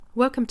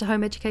Welcome to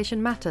Home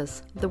Education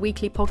Matters, the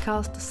weekly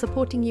podcast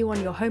supporting you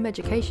on your home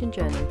education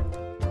journey.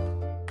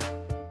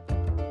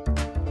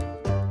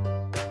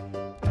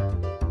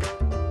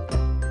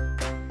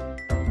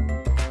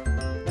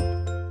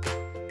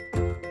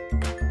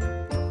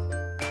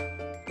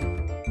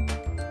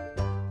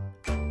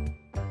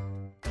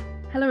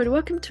 Hello and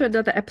welcome to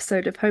another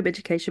episode of Home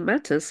Education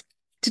Matters.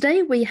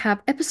 Today we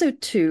have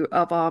episode 2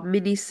 of our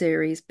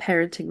mini-series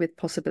Parenting with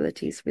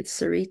Possibilities with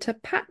Sareeta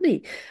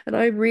Patney, and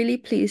I'm really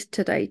pleased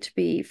today to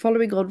be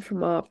following on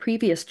from our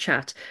previous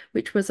chat,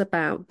 which was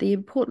about the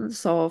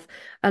importance of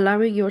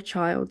allowing your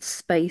child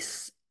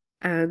space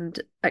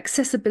and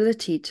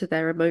accessibility to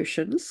their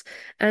emotions.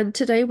 And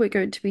today we're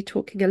going to be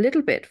talking a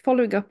little bit,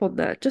 following up on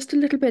that, just a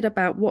little bit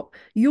about what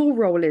your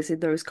role is in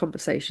those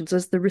conversations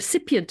as the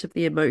recipient of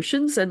the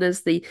emotions and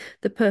as the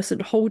person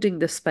holding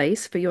the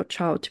space for your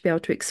child to be able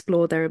to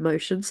explore their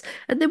emotions.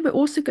 And then we're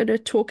also going to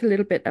talk a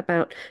little bit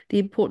about the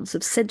importance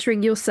of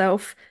centering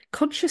yourself,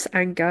 conscious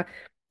anger,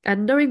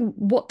 and knowing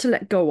what to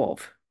let go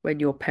of when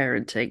you're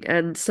parenting.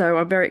 And so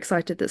I'm very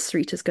excited that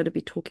Sareeta is going to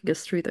be talking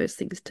us through those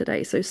things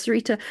today. So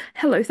Sareeta,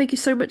 hello, thank you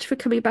so much for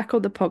coming back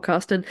on the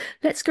podcast. And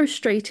let's go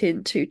straight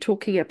into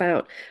talking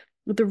about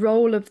the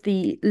role of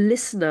the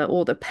listener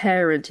or the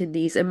parent in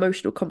these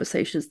emotional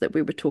conversations that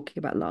we were talking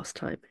about last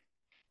time.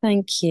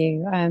 Thank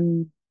you.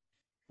 I'm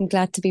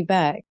glad to be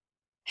back.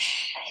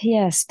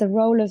 Yes, the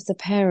role of the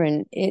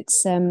parent,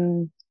 it's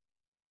from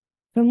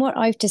what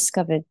I've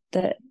discovered,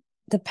 that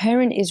the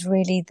parent is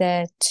really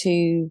there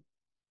to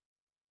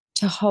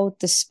hold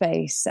the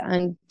space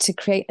and to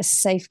create a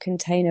safe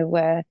container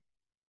where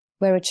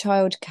a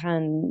child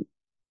can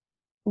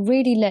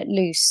really let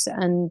loose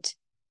and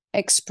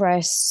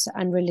express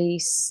and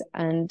release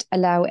and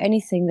allow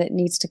anything that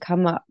needs to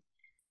come up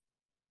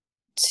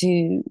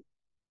to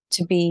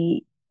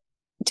be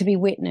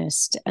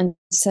witnessed. And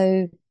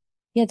so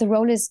yeah, the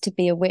role is to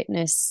be a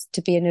witness,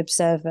 to be an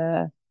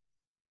observer,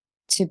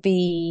 to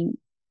be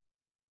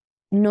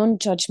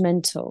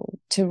non-judgmental,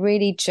 to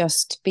really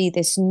just be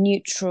this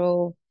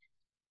neutral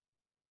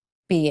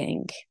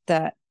being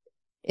that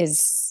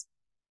is,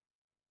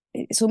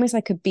 it's almost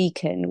like a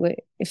beacon.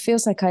 It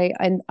feels like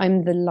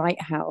I'm the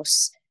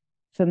lighthouse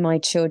for my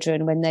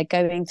children when they're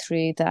going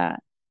through that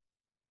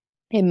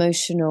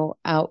emotional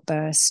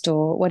outburst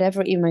or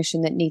whatever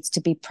emotion that needs to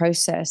be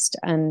processed.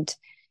 And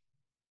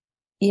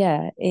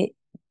yeah,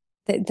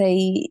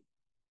 they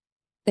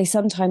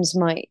sometimes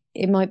might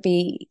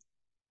be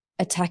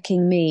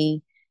attacking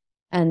me,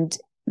 and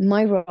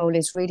my role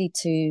is really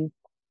to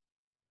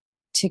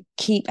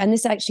keep, and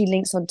this actually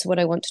links on to what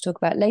I want to talk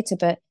about later,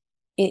 but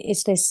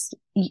it's this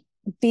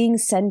being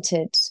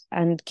centered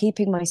and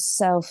keeping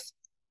myself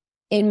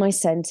in my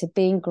center,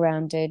 being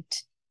grounded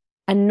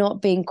and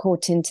not being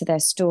caught into their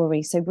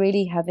story. So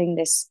really having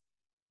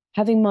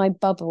my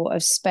bubble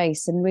of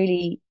space and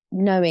really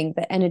knowing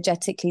that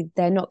energetically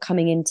they're not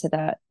coming into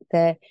that.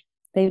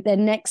 They're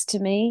next to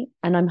me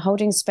and I'm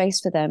holding space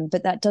for them,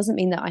 but that doesn't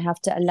mean that I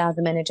have to allow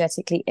them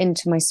energetically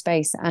into my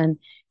space and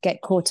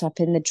get caught up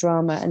in the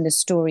drama and the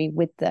story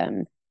with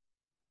them.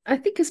 I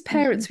think as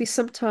parents, we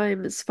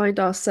sometimes find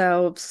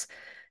ourselves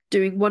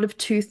doing one of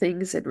two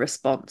things in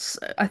response.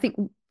 I think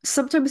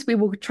sometimes we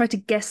will try to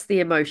guess the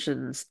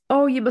emotions.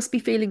 Oh, you must be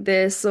feeling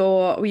this,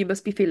 or oh, you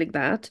must be feeling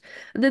that.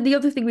 And then the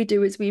other thing we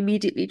do is we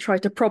immediately try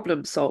to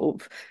problem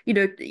solve.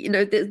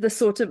 The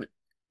sort of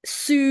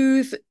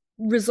soothe,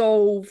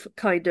 resolve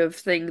kind of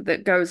thing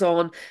that goes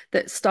on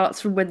that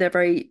starts from when they're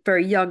very,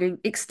 very young and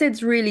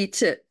extends really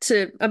to.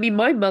 I mean,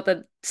 my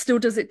mother still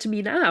does it to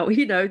me now.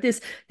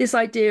 This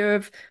idea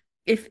of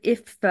if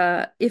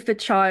a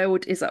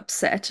child is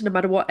upset, no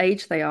matter what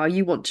age they are,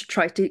 you want to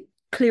try to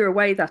clear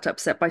away that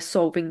upset by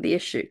solving the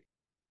issue.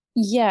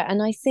 Yeah,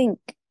 and I think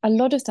a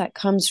lot of that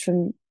comes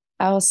from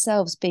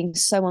ourselves being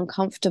so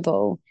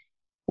uncomfortable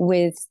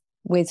with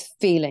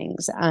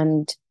feelings,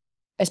 and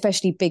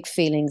especially big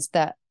feelings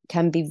that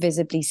can be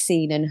visibly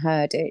seen and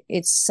heard.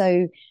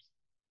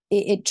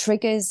 It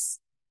triggers,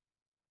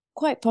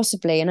 quite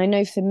possibly, and I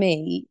know for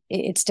me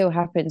it still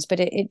happens, but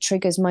it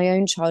triggers my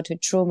own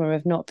childhood trauma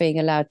of not being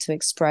allowed to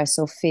express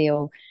or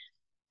feel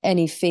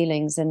any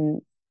feelings,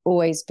 and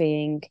always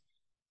being,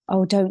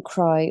 oh, don't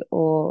cry.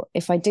 Or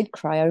if I did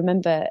cry, I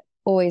remember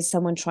always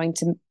someone trying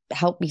to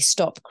help me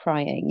stop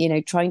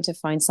crying, trying to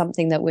find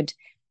something that would,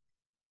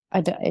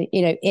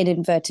 in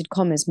inverted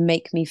commas,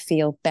 make me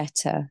feel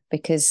better,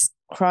 because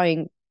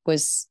crying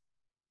was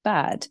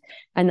bad.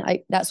 And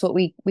that's what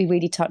we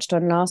really touched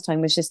on last time,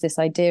 was just this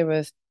idea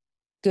of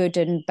good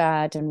and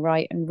bad and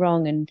right and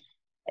wrong. And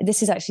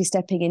this is actually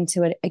stepping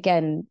into it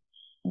again.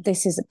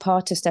 This is a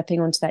part of stepping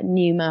onto that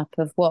new map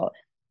of what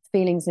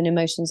feelings and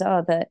emotions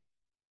are, that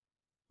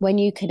when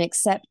you can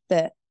accept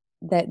that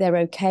they're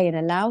okay and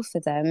allow for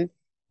them,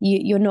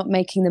 you're not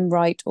making them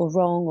right or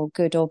wrong or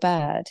good or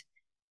bad.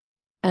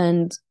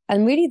 And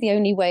really the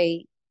only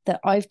way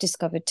that I've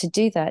discovered to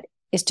do that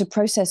is to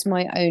process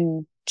my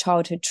own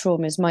childhood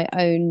traumas, my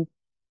own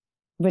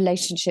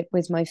relationship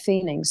with my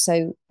feelings.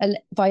 So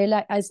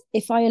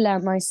if I allow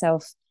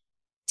myself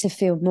to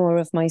feel more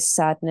of my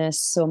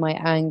sadness or my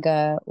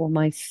anger or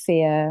my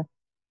fear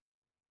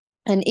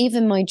and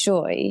even my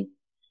joy,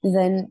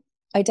 then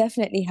I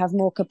definitely have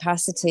more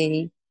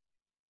capacity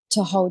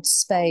to hold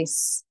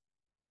space.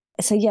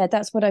 So, yeah,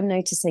 that's what I'm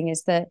noticing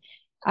is that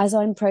as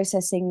I'm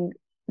processing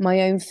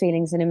my own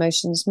feelings and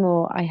emotions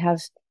more, I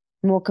have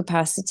more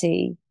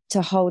capacity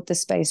to hold the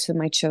space for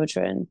my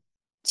children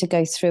to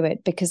go through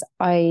it because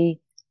I'm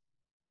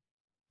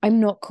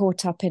not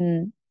caught up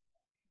in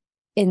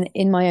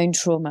my own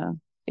trauma.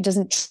 It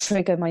doesn't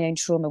trigger my own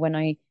trauma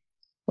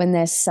when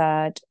they're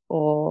sad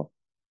or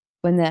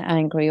when they're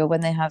angry or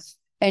when they have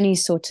any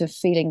sort of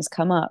feelings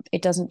come up.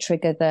 It doesn't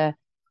trigger the,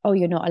 oh,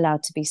 you're not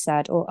allowed to be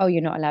sad, or oh,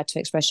 you're not allowed to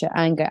express your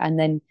anger, and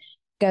then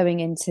going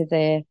into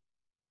the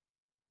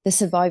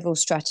survival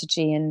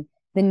strategy and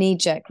the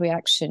knee-jerk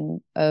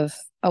reaction of,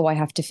 oh, I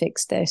have to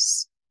fix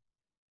this.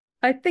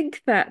 I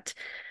think that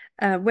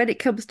when it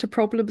comes to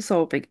problem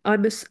solving,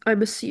 I'm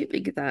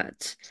assuming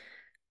that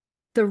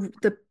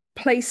the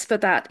place for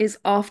that is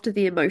after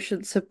the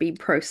emotions have been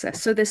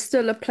processed. So there's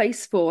still a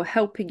place for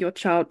helping your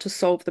child to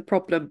solve the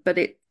problem, but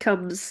it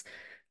comes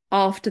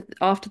after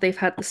they've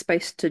had the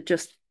space to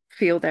just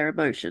feel their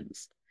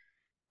emotions.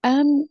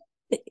 Um,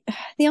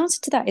 the answer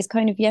to that is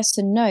kind of yes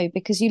and no,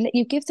 because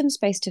you give them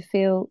space to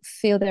feel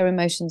their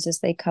emotions as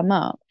they come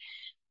up,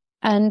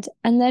 and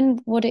then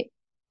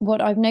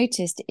what I've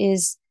noticed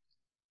is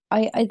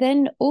I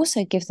then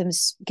also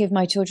give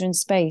my children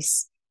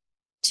space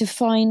to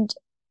find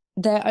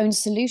their own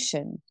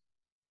solution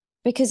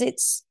because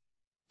it's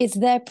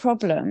their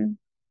problem,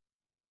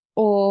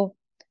 or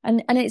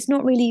and it's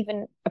not really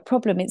even a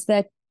problem, it's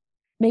their,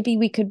 maybe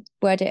we could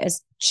word it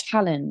as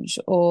challenge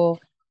or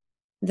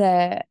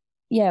their,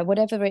 yeah,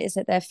 whatever it is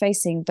that they're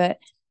facing. But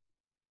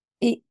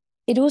it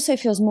it also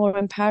feels more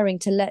empowering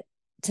to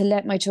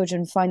let my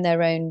children find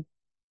their own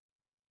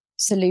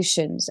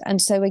solutions.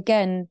 And so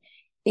again,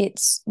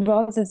 it's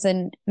rather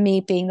than me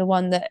being the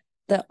one that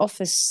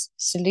offers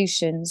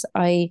solutions,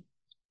 I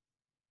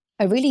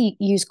really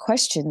use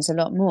questions a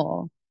lot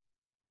more.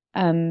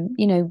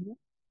 You know,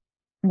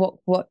 what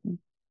what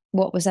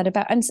what was that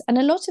about? And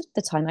a lot of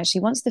the time,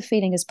 actually, once the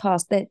feeling has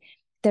passed, that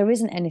there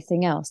isn't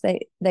anything else.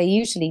 They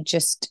usually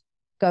just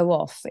go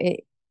off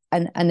it,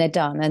 and they're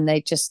done, and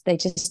they just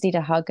need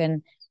a hug,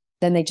 and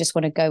then they just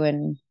want to go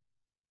and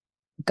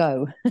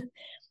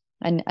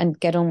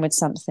get on with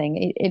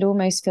something. It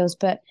almost feels,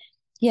 but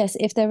yes,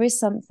 if there is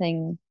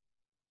something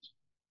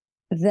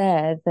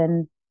there,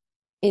 then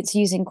it's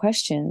using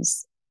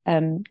questions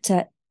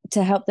to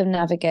help them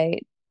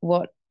navigate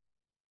what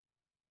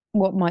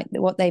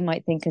they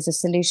might think as a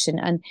solution.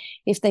 And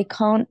if they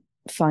can't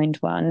find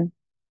one,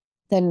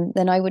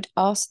 then I would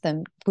ask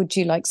them, would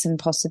you like some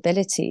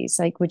possibilities?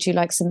 Like, would you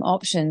like some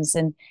options?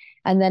 And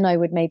then I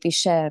would maybe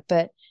share.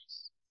 But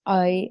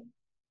I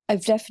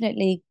I've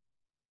definitely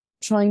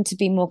trying to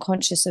be more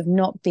conscious of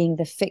not being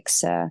the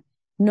fixer,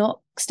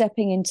 not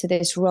stepping into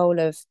this role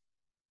of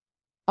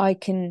I'm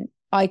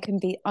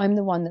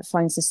the one that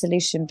finds the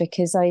solution,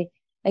 because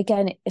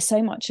again,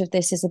 so much of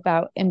this is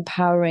about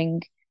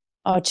empowering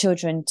our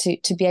children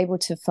to be able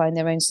to find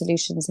their own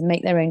solutions and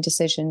make their own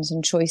decisions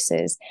and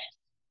choices.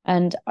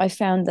 And I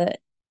found that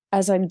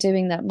as I'm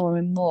doing that more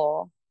and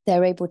more,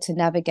 they're able to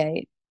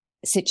navigate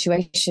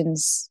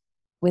situations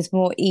with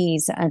more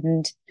ease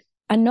and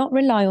not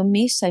rely on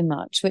me so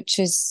much, which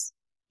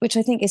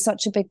I think is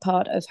such a big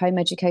part of home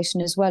education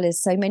as well. Is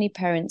so many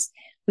parents,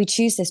 we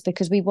choose this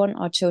because we want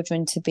our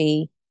children to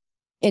be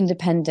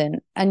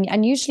independent,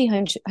 and usually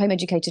home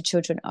educated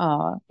children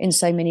are in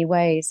so many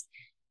ways.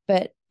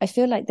 But I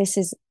feel like this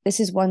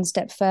is one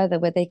step further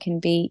where they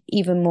can be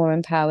even more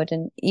empowered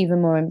and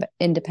even more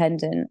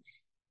independent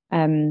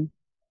in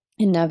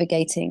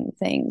navigating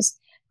things.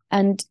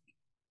 And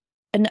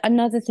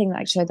another thing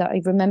actually that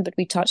I remembered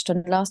we touched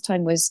on last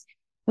time was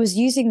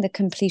using the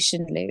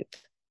completion loop.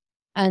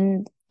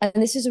 And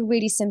this is a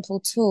really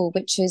simple tool,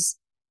 which is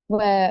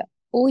where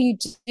all you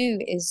do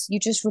is you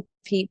just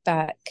repeat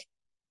back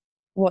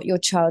what your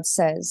child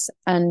says,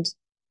 and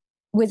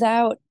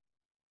without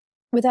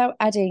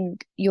adding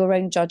your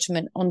own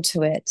judgment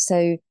onto it.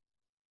 So,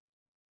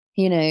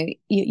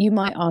 you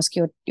might ask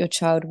your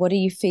child, what are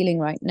you feeling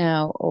right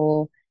now?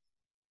 Or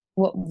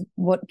what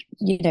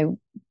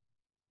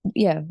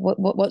yeah,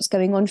 what's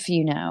going on for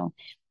you now?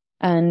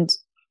 And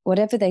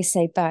whatever they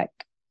say back,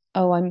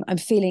 oh, I'm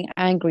feeling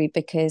angry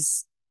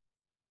because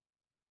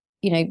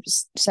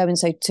so and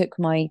so took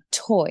my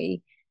toy.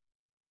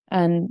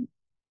 And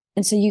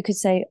so you could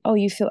say, oh,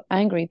 you feel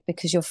angry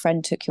because your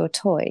friend took your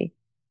toy.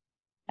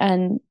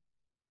 And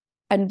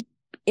and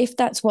if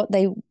that's what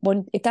they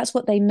want, if that's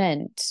what they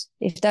meant,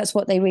 if that's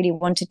what they really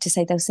wanted to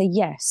say, they'll say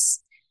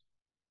yes,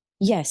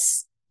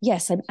 yes,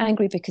 I'm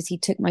angry because he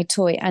took my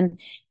toy. And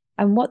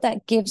what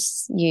that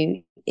gives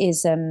you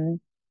is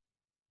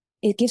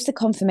it gives the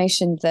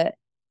confirmation that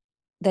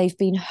they've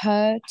been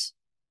heard,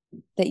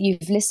 that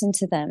you've listened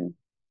to them,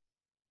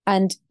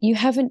 and you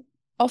haven't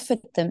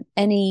offered them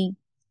any,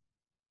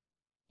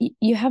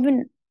 you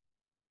haven't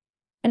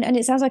and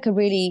it sounds like a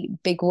really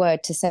big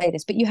word to say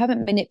this, but you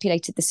haven't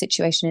manipulated the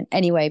situation in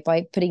any way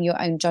by putting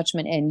your own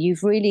judgment in.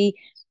 You've really,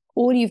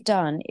 all you've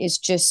done is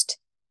just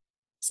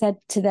said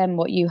to them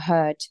what you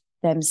heard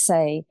them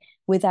say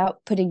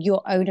without putting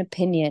your own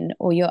opinion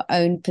or your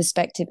own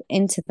perspective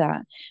into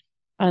that.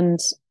 And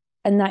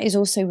that is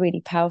also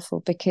really powerful,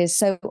 because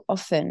so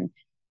often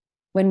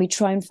when we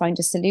try and find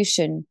a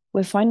solution,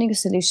 we're finding a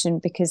solution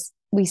because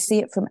we see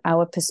it from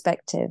our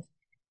perspective.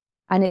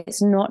 And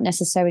it's not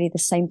necessarily the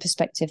same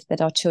perspective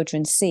that our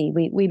children see.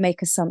 We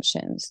make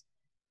assumptions.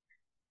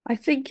 I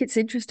think it's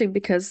interesting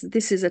because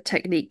this is a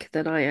technique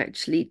that I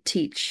actually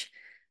teach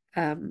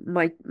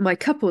my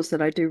couples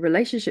that I do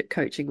relationship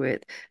coaching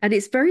with, and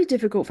it's very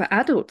difficult for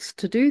adults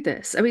to do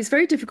this. I mean, it's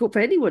very difficult for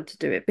anyone to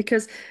do it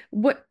because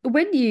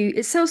when you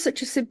it sounds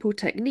such a simple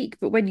technique,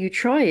 but when you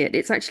try it,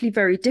 it's actually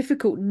very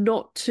difficult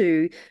not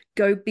to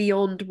go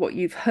beyond what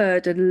you've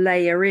heard and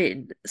layer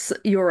in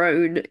your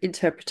own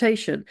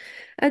interpretation.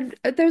 And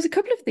there was a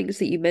couple of things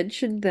that you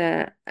mentioned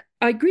there.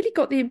 I really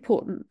got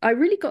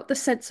the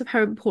sense of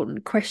how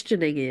important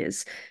questioning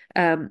is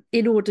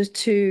in order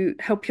to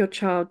help your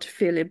child to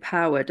feel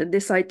empowered. And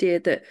this idea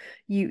that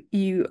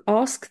you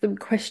ask them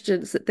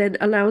questions that then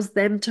allows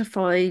them to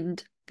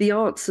find the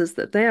answers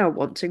that they are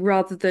wanting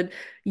rather than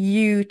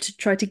you to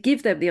try to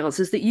give them the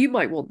answers that you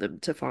might want them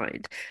to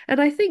find.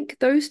 And I think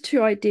those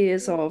two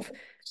ideas of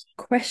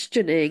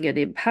questioning and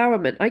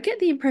empowerment, I get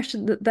the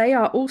impression that they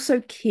are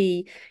also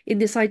key in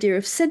this idea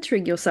of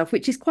centering yourself,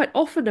 which is quite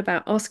often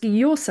about asking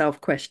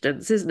yourself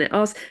questions, isn't it?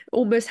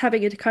 Almost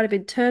having a kind of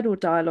internal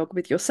dialogue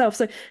with yourself.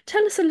 So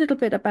tell us a little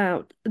bit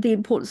about the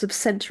importance of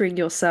centering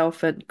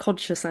yourself and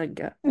conscious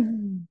anger.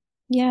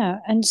 Yeah.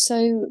 And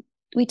so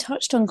we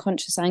touched on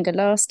conscious anger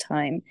last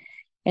time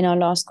in our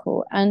last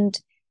call. And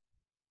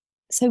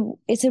so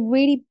it's a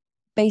really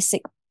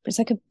basic, it's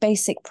like a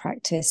basic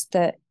practice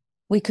that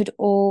we could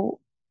all,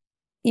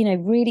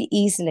 really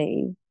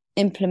easily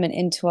implement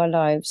into our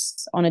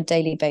lives on a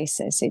daily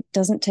basis. It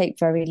doesn't take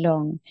very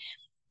long.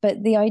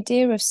 But the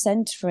idea of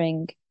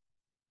centering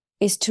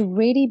is to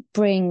really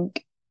bring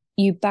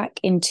you back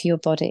into your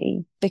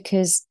body,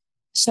 because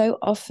so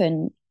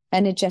often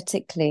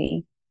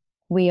energetically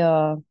we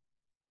are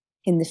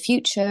in the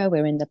future,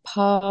 we're in the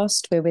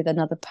past, we're with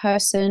another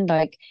person,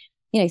 like,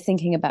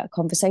 thinking about a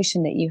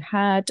conversation that you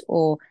had,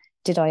 or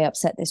did I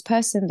upset this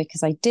person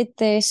because I did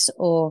this,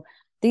 or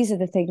these are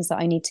the things that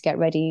I need to get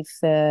ready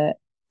for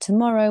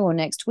tomorrow or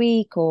next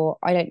week, or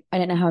I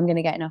don't know how I'm going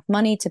to get enough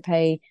money to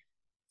pay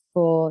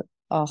for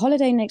our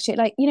holiday next year,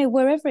 like,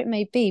 wherever it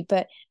may be.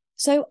 But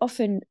so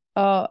often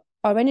our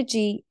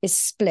energy is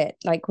split,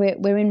 like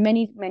we're in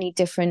many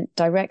different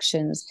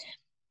directions.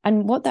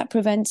 And what that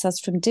prevents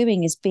us from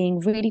doing is being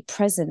really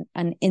present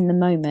and in the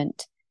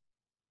moment.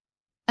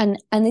 And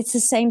it's the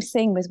same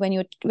thing with when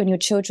your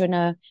children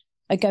are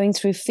going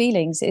through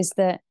feelings, is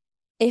that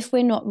if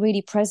we're not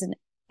really present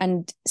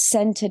and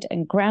centered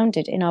and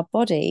grounded in our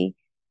body,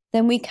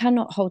 then we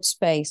cannot hold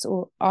space,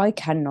 or I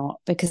cannot,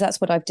 because that's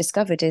what I've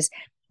discovered is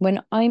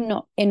when I'm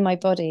not in my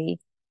body,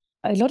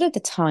 a lot of the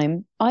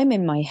time I'm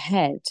in my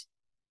head.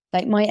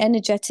 Like my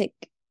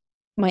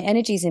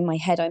energy's in my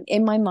head. I'm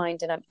in my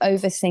mind and I'm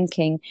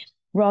overthinking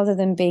rather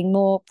than being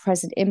more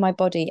present in my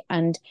body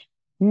and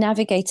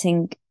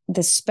navigating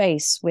the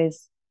space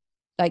with,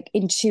 like,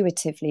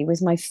 intuitively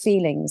with my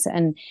feelings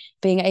and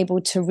being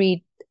able to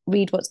read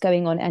what's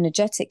going on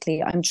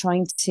energetically. I'm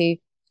trying to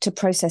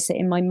process it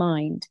in my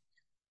mind.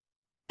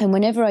 And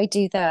whenever I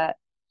do that,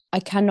 I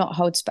cannot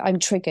hold I'm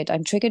triggered.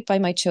 I'm triggered by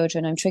my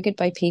children. I'm triggered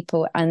by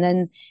people. And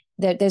then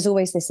there's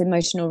always this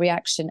emotional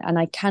reaction, and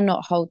I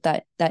cannot hold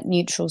that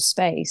neutral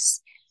space.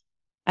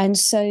 And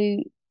so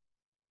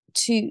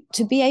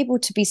to be able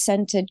to be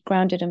centered,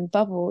 grounded, and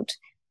bubbled,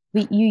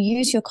 you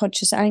use your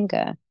conscious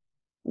anger.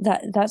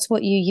 That's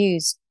what you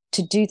use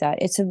to do that.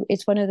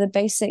 It's one of the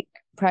basic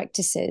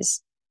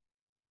practices,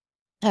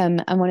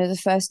 and one of the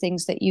first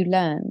things that you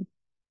learn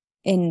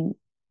in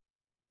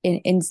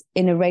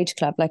in a rage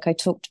club, like I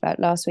talked about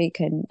last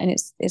week, and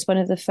it's one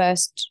of the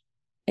first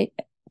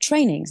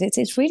trainings.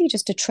 It's really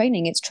just a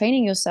training. It's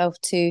training yourself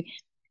to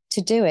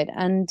do it.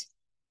 And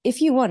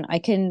if you want, I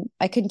can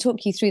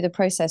talk you through the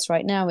process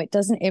right now.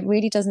 It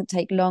really doesn't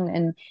take long,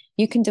 and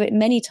you can do it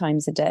many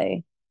times a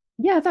day.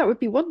 Yeah, that would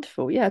be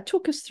wonderful. Yeah,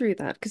 talk us through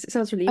that because it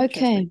sounds really Okay.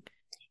 interesting.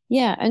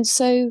 Yeah. And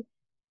so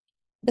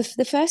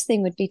the first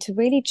thing would be to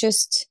really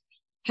just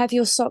have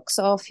your socks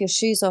off, your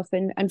shoes off,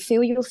 and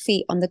feel your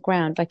feet on the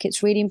ground. Like,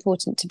 it's really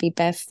important to be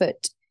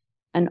barefoot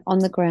and on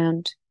the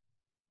ground.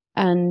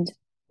 And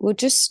we'll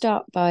just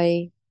start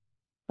by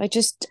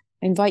just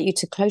invite you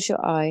to close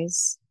your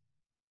eyes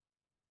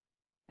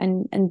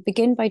and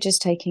begin by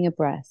just taking a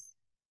breath.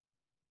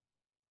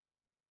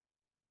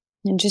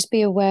 And just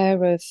be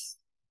aware of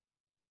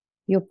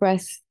your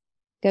breath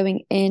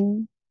going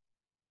in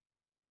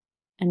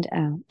and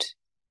out.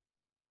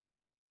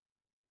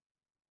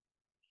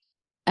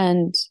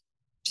 And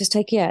just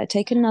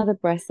take another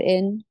breath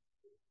in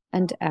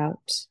and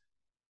out.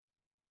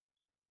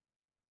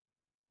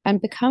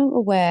 And become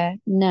aware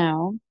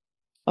now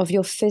of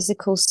your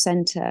physical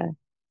center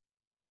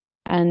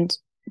And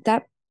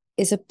that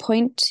is a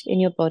point in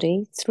your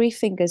body, 3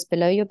 fingers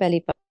below your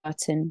belly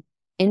button,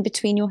 in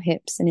between your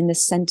hips and in the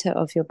center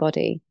of your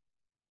body.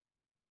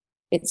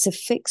 It's a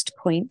fixed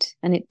point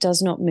and it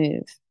does not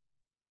move.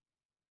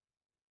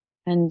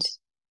 And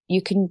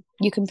you can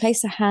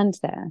place a hand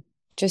there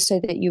just so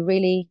that you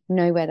really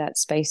know where that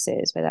space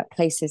is, where that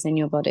place is in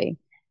your body.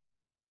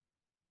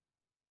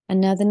 And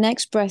now the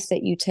next breath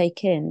that you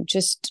take in,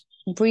 just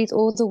breathe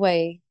all the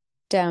way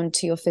down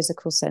to your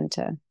physical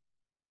center.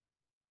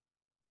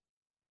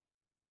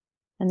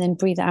 And then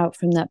breathe out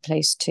from that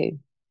place too.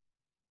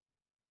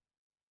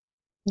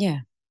 Yeah.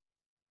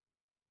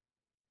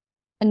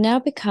 And now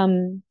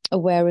become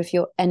aware of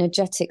your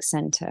energetic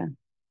center.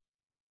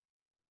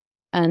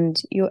 And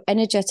your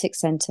energetic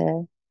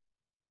center,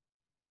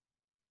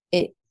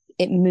 it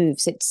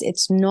moves.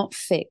 It's not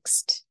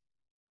fixed.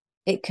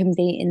 It can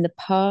be in the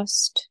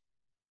past,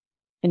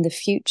 in the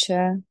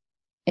future.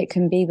 It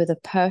can be with a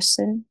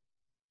person.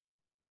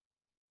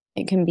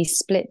 It can be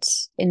split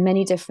in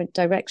many different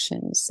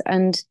directions.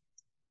 And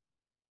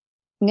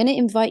I'm going to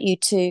invite you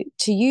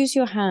to use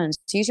your hands,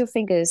 to use your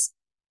fingers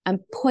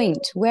and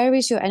point. Where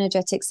is your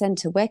energetic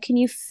center? Where can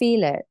you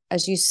feel it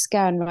as you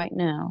scan right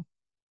now?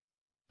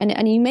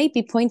 And you may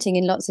be pointing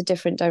in lots of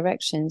different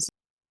directions.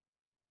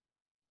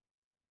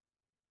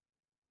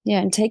 Yeah,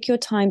 and take your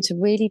time to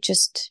really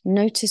just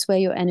notice where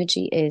your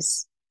energy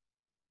is.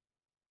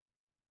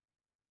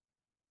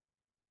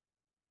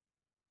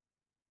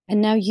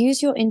 And now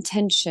use your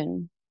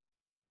intention.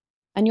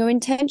 And your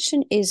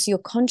intention is your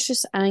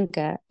conscious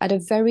anger at a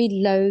very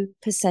low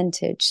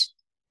percentage,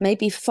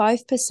 maybe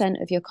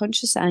 5% of your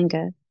conscious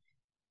anger,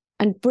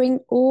 and bring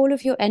all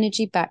of your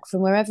energy back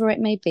from wherever it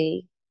may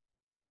be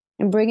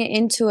and bring it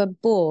into a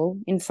ball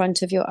in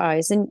front of your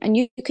eyes. And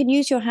you can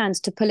use your hands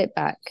to pull it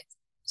back.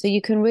 So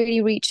you can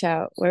really reach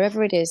out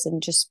wherever it is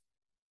and just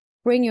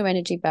bring your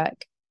energy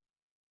back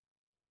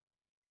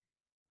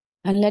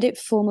and let it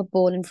form a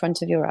ball in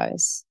front of your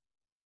eyes.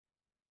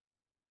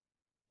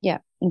 Yeah,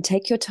 and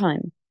take your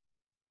time.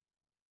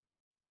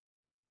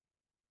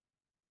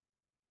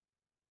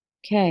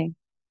 Okay.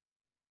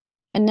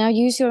 And now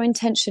use your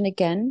intention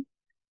again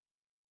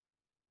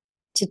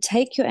to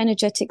take your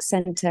energetic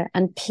center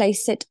and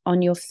place it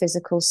on your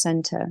physical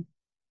center.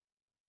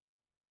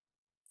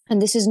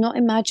 And this is not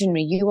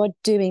imaginary. You are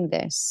doing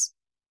this.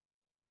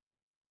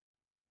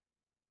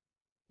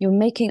 You're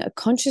making a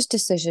conscious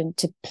decision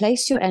to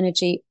place your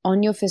energy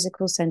on your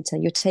physical center.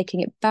 You're taking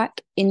it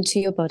back into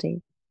your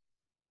body.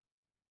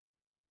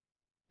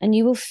 And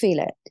you will feel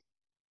it.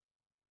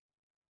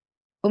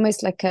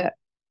 Almost like a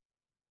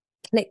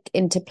click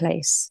into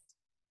place.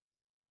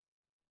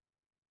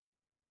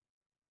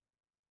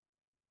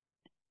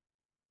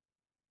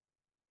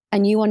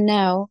 And you are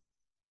now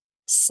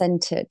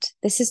centered.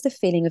 This is the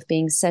feeling of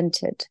being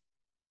centered.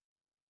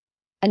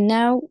 And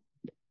now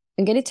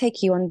I'm going to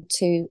take you on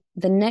to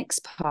the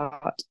next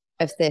part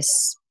of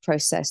this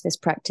process, this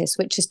practice,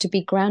 which is to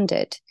be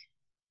grounded.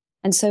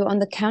 And so on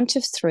the count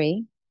of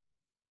 3,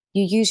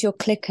 you use your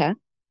clicker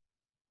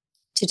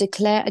to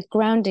declare a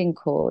grounding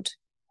cord,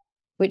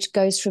 which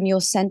goes from your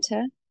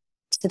center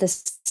to the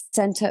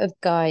center of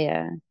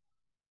Gaia.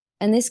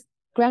 And this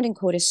grounding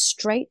cord is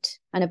straight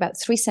and about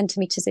 3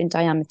 centimeters in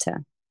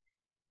diameter.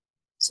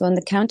 So on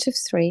the count of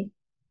 3,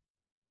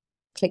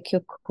 click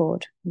your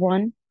cord.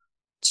 1,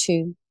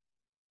 2,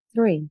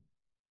 3.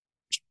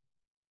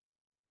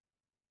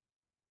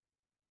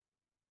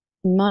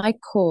 My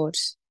cord,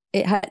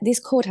 this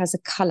cord has a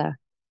color.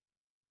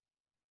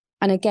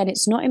 And again,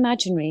 it's not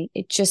imaginary,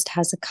 it just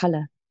has a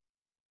color.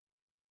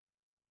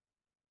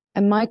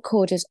 And my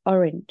cord is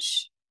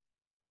orange.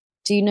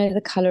 Do you know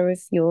the color of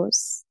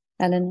yours,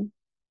 Ellen?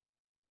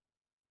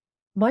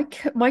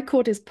 My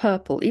cord is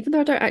purple, even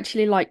though I don't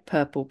actually like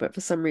purple, but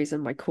for some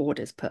reason my cord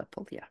is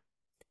purple. Yeah.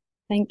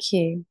 Thank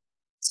you.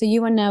 So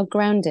you are now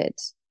grounded.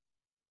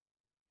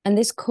 And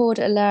this cord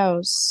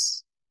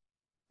allows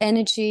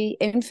energy,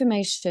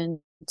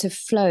 information to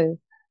flow.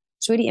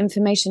 It's really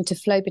information to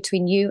flow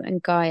between you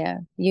and Gaia,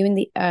 you and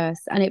the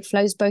earth, and it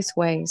flows both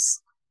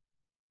ways.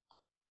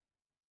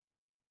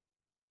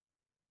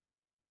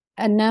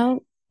 And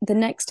now the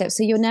next step.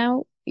 So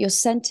you're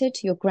centered,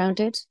 you're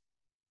grounded.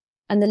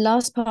 And the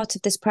last part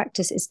of this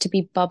practice is to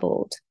be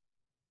bubbled.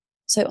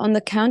 So on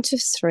the count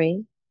of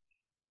 3,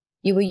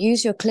 you will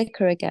use your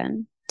clicker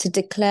again to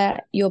declare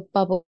your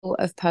bubble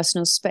of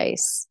personal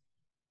space.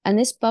 And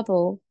this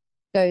bubble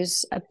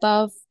goes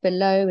above,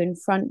 below, in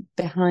front,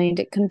 behind.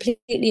 It completely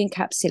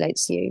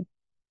encapsulates you.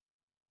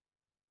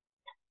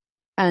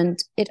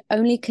 And it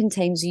only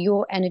contains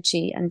your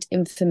energy and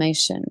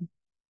information.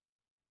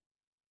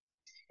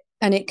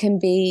 And it can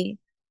be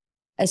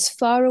as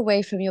far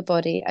away from your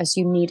body as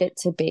you need it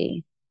to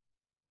be.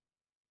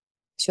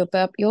 It's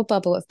your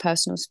bubble of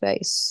personal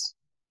space,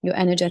 your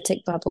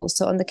energetic bubble.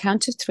 So on the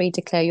count of 3,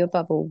 declare your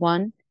bubble.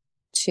 1,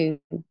 2,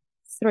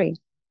 3.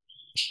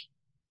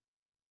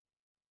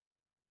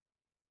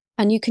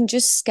 And you can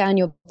just scan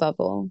your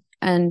bubble.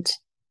 And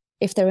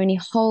if there are any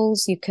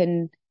holes, you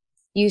can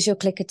use your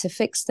clicker to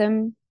fix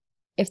them.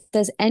 If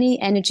there's any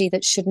energy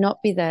that should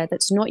not be there,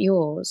 that's not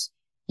yours,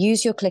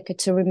 use your clicker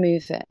to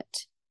remove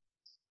it.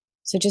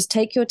 So just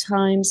take your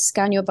time,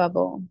 scan your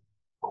bubble,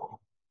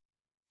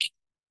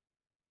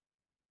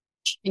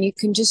 and you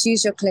can just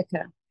use your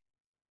clicker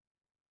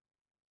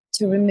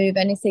to remove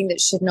anything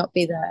that should not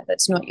be there,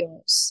 that's not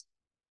yours.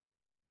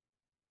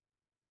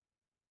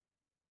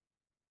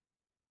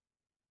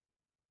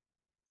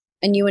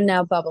 And you are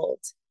now bubbled.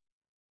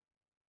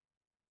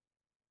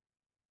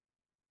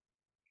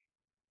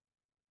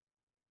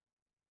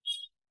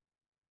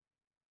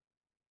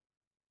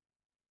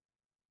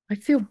 I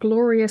feel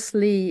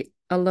gloriously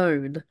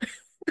alone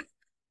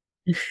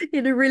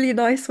in a really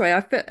nice way.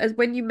 I felt as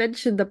when you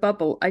mentioned the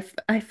bubble,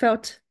 I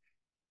felt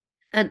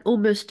an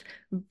almost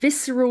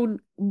visceral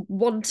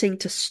wanting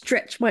to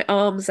stretch my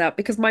arms out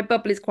because my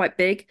bubble is quite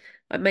big.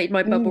 I made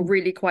my bubble Mm,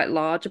 really quite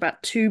large,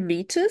 about 2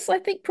 meters, I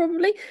think,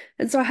 probably.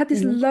 And so I had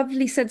this mhm.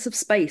 lovely sense of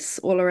space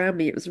all around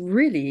me.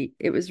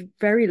 It was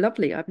very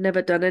lovely. I've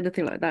never done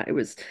anything like that.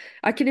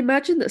 I can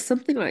imagine that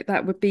something like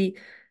that would be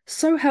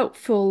so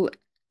helpful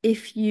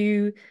if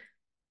you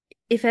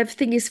if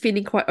everything is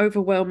feeling quite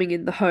overwhelming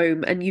in the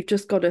home and you've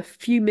just got a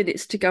few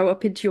minutes to go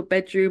up into your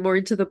bedroom or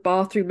into the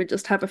bathroom and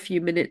just have a few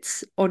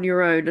minutes on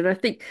your own. And I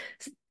think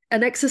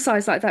an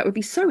exercise like that would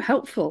be so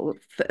helpful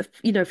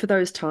for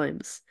those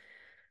times.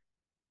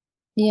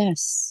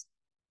 Yes.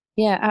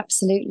 Yeah,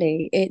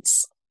 absolutely.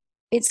 It's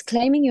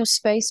claiming your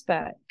space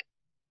back.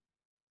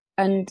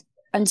 And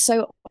and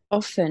so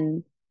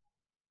often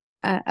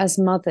as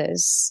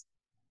mothers,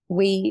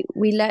 we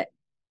let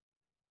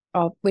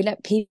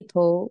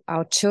people,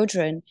 our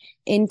children,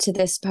 into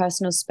this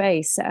personal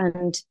space,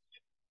 and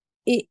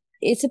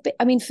it's a bit.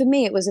 I mean, for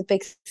me, it was a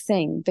big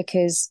thing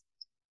because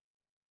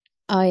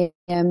I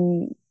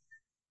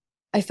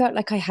I felt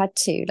like I had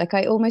to, like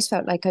I almost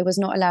felt like I was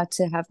not allowed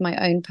to have my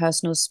own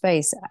personal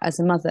space as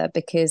a mother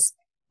because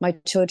my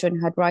children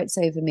had rights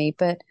over me.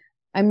 But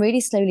I'm really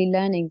slowly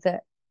learning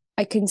that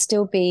I can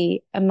still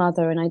be a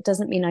mother, and it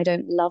doesn't mean I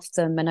don't love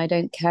them and I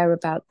don't care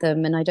about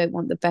them and I don't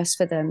want the best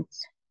for them,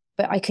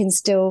 but I can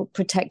still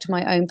protect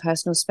my own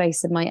personal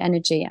space and my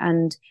energy.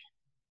 And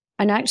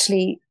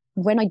actually,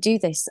 when I do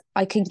this,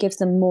 I can give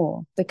them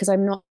more because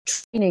I'm not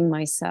training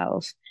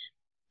myself.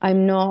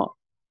 I'm not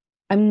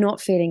I'm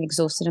not feeling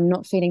exhausted. I'm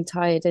not feeling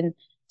tired. And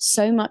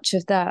so much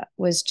of that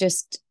was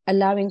just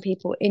allowing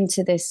people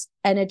into this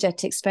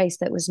energetic space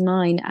that was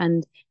mine,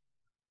 and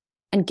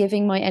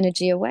giving my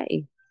energy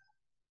away,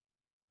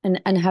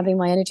 and having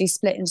my energy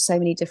split in so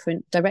many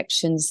different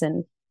directions.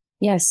 And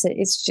yes,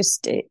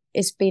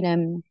 it's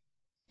been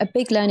a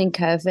big learning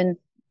curve, and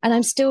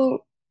I'm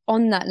still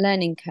on that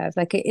learning curve.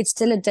 Like it's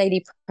still a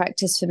daily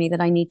practice for me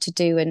that I need to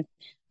do, and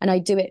I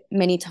do it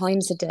many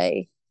times a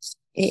day.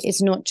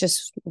 It's not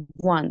just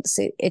once.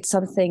 It's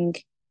something.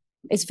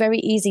 It's very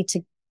easy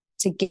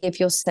to give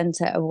your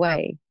center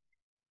away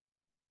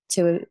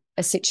to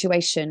a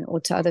situation or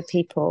to other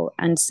people,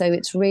 and so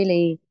it's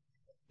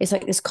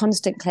like this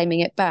constant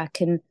claiming it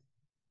back. And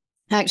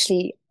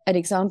actually, an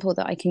example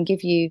that I can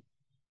give you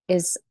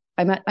is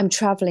I'm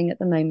traveling at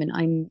the moment.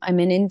 I'm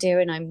in India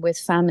and I'm with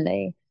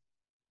family.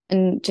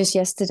 And just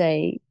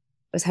yesterday,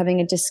 I was having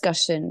a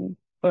discussion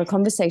or a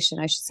conversation,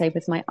 I should say,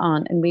 with my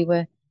aunt, and we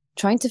were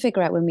trying to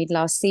figure out when we'd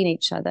last seen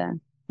each other,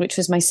 which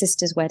was my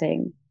sister's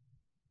wedding,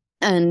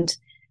 and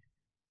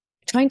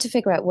trying to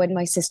figure out when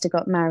my sister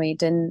got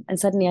married. And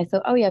suddenly I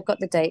thought, oh yeah, I've got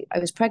the date. I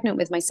was pregnant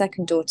with my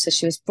second daughter.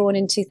 She was born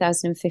in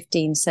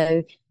 2015,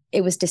 so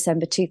it was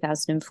December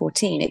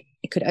 2014.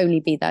 It could only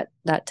be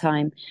that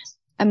time.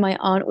 And my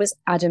aunt was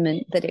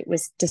adamant that it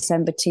was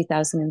December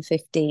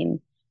 2015.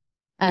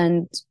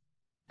 And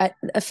at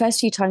the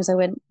first few times I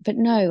went, but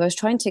no, I was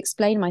trying to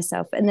explain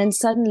myself. And then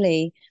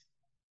suddenly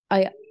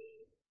I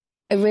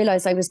I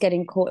realized I was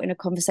getting caught in a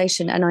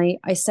conversation, and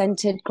I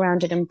centered,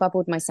 grounded, and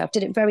bubbled myself.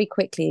 Did it very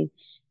quickly.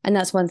 And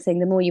that's one thing.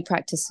 The more you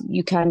practice,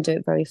 you can do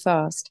it very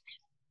fast.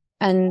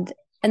 And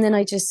and then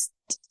I just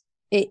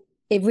it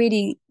it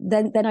really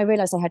then I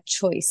realized I had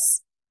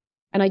choice,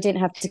 and I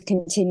didn't have to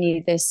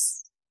continue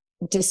this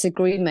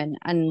disagreement.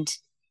 And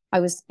I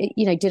was,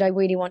 did I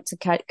really want to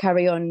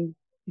carry on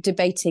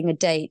debating a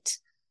date?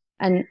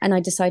 And I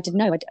decided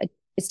no,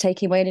 it's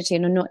taking my energy,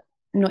 and I'm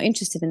not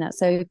interested in that.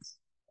 So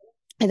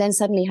I then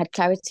suddenly had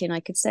clarity, and I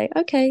could say,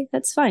 okay,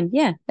 that's fine.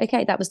 Yeah,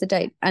 okay, that was the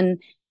date,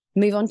 and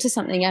move on to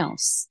something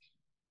else.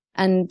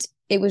 And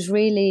it was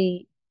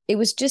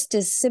just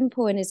as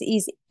simple and as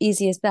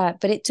easy as that.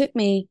 But it took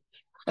me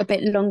a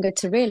bit longer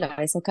to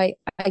realize. Like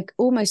I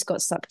almost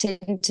got sucked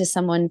into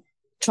someone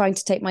trying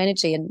to take my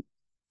energy, and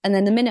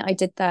then the minute I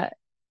did that,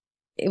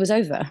 it was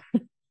over.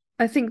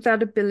 I think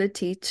that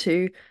ability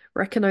to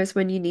recognize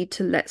when you need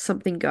to let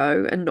something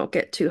go and not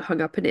get too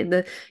hung up in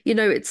the,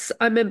 it's,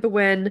 I remember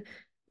when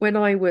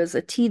I was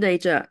a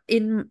teenager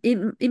in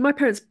my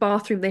parents'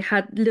 bathroom, they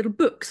had little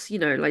books,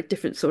 like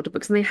different sort of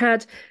books. And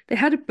they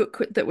had a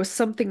book that was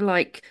something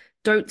like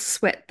Don't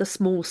Sweat the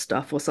Small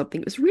Stuff or something.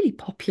 It was really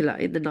popular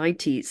in the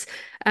 90s.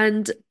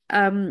 And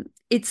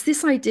it's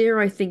this idea,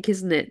 I think,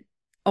 isn't it,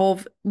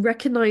 of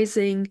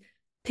recognizing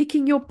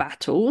picking your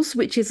battles,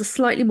 which is a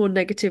slightly more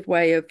negative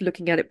way of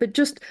looking at it, but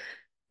just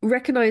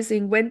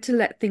recognizing when to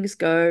let things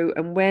go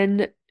and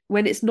when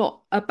it's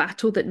not a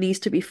battle that needs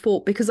to be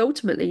fought, because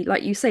ultimately,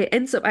 like you say, it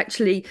ends up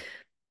actually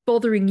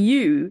bothering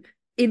you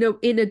in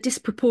a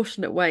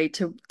disproportionate way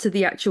to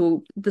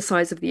the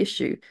size of the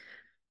issue.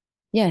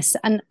 Yes,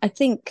 and I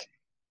think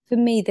for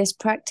me, this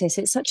practice,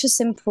 it's such a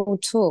simple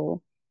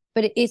tool,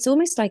 but it's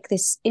almost like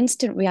this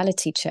instant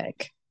reality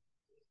check.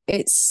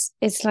 It's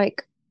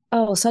like,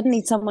 oh,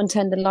 suddenly someone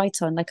turned the light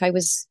on. Like I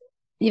was,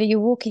 you're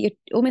walking, you're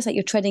almost like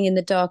you're treading in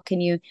the dark,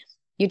 and you're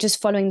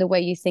just following the way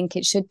you think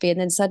it should be, and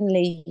then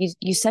suddenly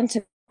you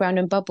center ground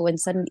and bubble, and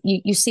suddenly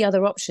you see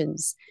other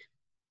options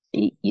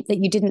that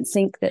you didn't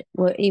think that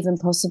were even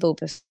possible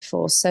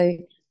before. So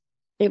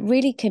it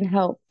really can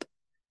help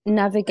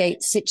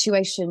navigate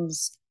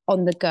situations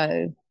on the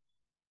go.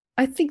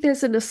 I think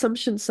there's an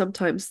assumption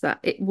sometimes that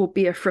it will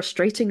be a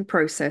frustrating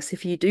process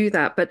if you do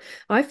that, but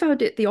I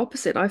found it the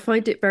opposite. I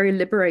find it very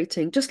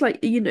liberating. Just like,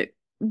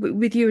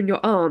 with you and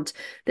your aunt,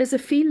 there's a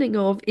feeling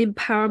of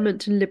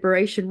empowerment and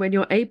liberation when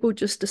you're able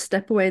just to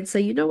step away and say,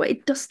 you know what,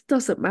 it just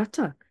doesn't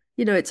matter.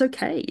 It's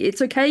okay.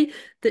 It's okay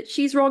that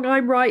she's wrong,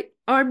 I'm right,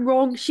 I'm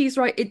wrong, she's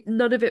right.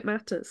 None of it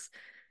matters.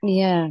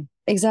 Yeah,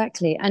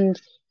 exactly. And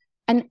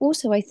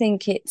also I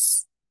think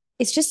it's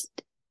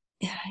just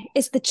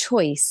it's the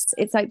choice.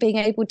 It's like being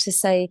able to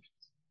say,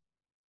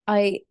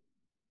 I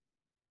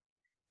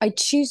I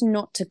choose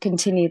not to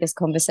continue this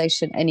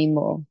conversation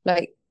anymore.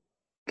 Like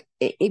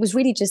it was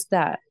really just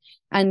that.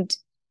 And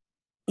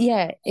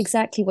yeah,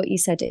 exactly what you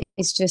said.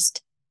 It's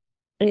just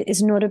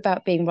it's not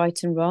about being right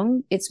and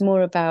wrong. It's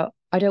more about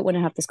I don't want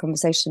to have this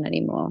conversation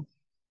anymore.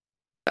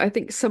 I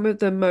think some of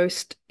the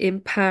most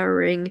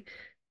empowering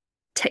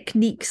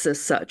techniques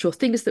as such, or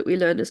things that we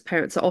learn as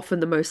parents, are often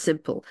the most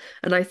simple.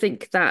 And I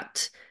think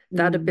that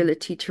Mm.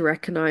 ability to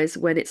recognize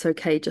when it's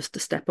okay just to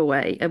step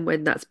away and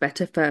when that's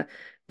better for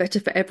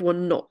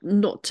everyone,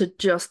 not to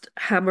just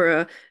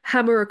hammer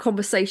a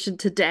conversation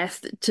to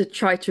death to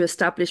try to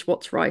establish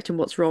what's right and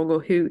what's wrong, or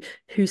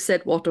who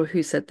said what or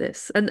who said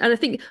this. And I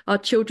think our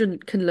children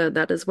can learn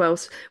that as well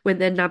when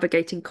they're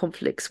navigating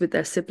conflicts with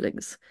their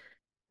siblings.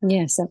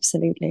 Yes,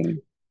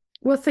 absolutely.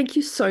 Well, thank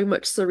you so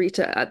much,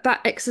 Sarita.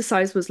 That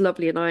exercise was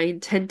lovely, and I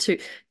intend to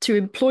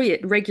employ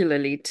it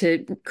regularly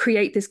to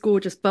create this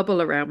gorgeous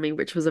bubble around me,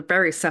 which was a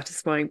very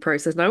satisfying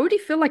process. And I already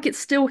feel like it's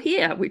still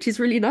here, which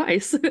is really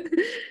nice.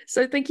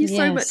 So thank you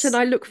so much, and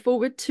Yes. I look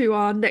forward to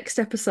our next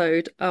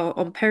episode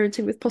on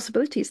parenting with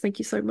possibilities. Thank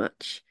you so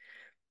much.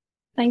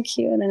 Thank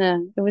you, Elena.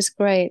 It was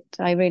great.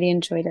 I really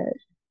enjoyed it.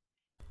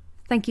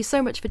 Thank you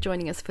so much for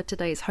joining us for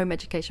today's Home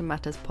Education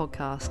Matters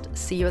podcast.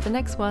 See you at the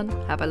next one.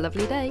 Have a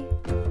lovely day.